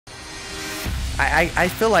I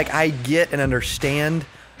feel like I get and understand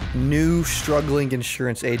new struggling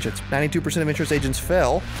insurance agents. 92% of insurance agents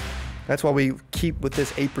fail. That's why we keep with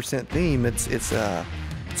this 8% theme. It's a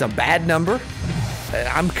bad number.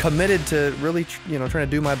 I'm committed to really, trying to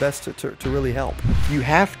do my best to really help. You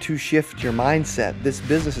have to shift your mindset. This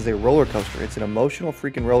business is a roller coaster. It's an emotional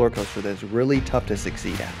freaking roller coaster that's really tough to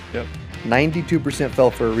succeed at. Yep. 92% fell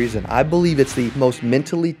for a reason. I believe it's the most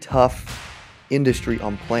mentally tough industry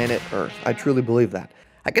on planet Earth. I truly believe that.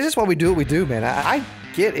 I guess that's why we do what we do, man. I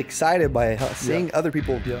get excited by seeing other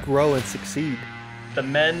people grow and succeed. The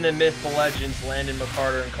men, the myth, the legends, Landon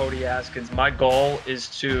McCarter and Cody Askins. My goal is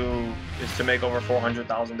to make over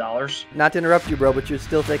 $400,000. Not to interrupt you, bro, but you're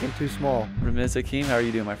still thinking too small. 𝗵𝗵cie𝘂𝗹𝗱, how are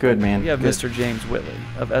you doing, my friend? Good, man. We have Good. Mr. James Whitley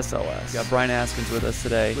of SLS. We got Brian Askins with us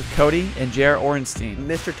today with Cody and 𝗟𝗶𝘀𝗁𝘁.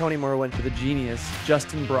 Mr. Tony Merwin. For the genius,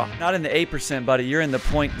 Justin Brock. Not in the 8%, buddy. You're in the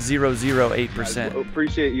 0.008%. I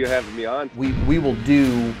appreciate you having me on. We will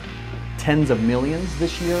do tens of millions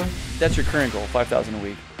this year. That's your current goal, 5,000 a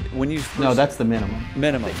week. When you first, No, that's the minimum.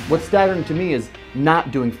 minimum. What's staggering to me is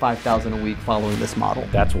not doing 5,000 a week following this model.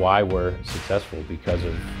 That's why we're successful, because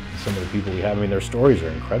of some of the people we have. I mean, their stories are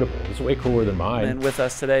incredible. It's way cooler than mine. And with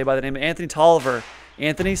us today by the name of Anthony 𝗏𝗏𝗏.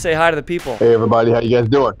 Anthony, say hi to the people. Hey everybody, how you guys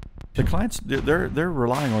doing? The clients, they're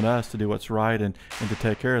relying on us to do what's right and to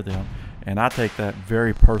take care of them. And I take that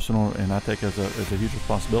very personal, and I take it as a huge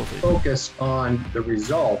responsibility. Focus on the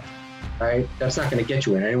result, right? That's not going to get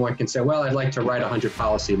you in. Anyone can say, well, I'd like to write 100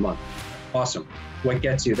 policy a month. Awesome. What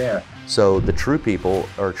gets you there? So the true people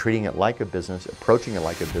are treating it like a business, approaching it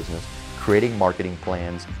like a business, creating marketing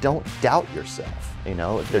plans. Don't doubt yourself.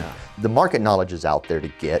 The market knowledge is out there to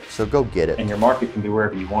get, so go get it. And your market can be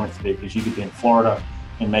wherever you want it to be, because you could be in Florida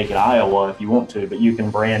and make it Iowa if you want to, but you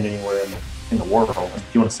can brand anywhere in the world.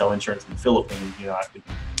 If you want to sell insurance in the Philippines, you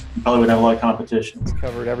probably wouldn't have a lot of competition. It's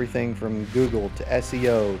covered everything from Google to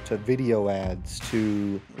SEO to video ads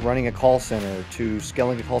to running a call center to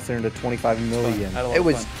scaling a call center to 25 million.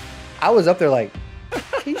 I was up there like,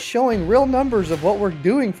 he's showing real numbers of what we're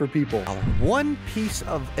doing for people. One piece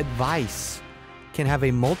of advice can have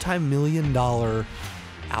a multi-million-dollar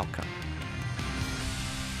outcome.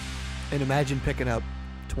 And imagine picking up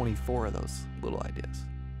 24 of those little ideas.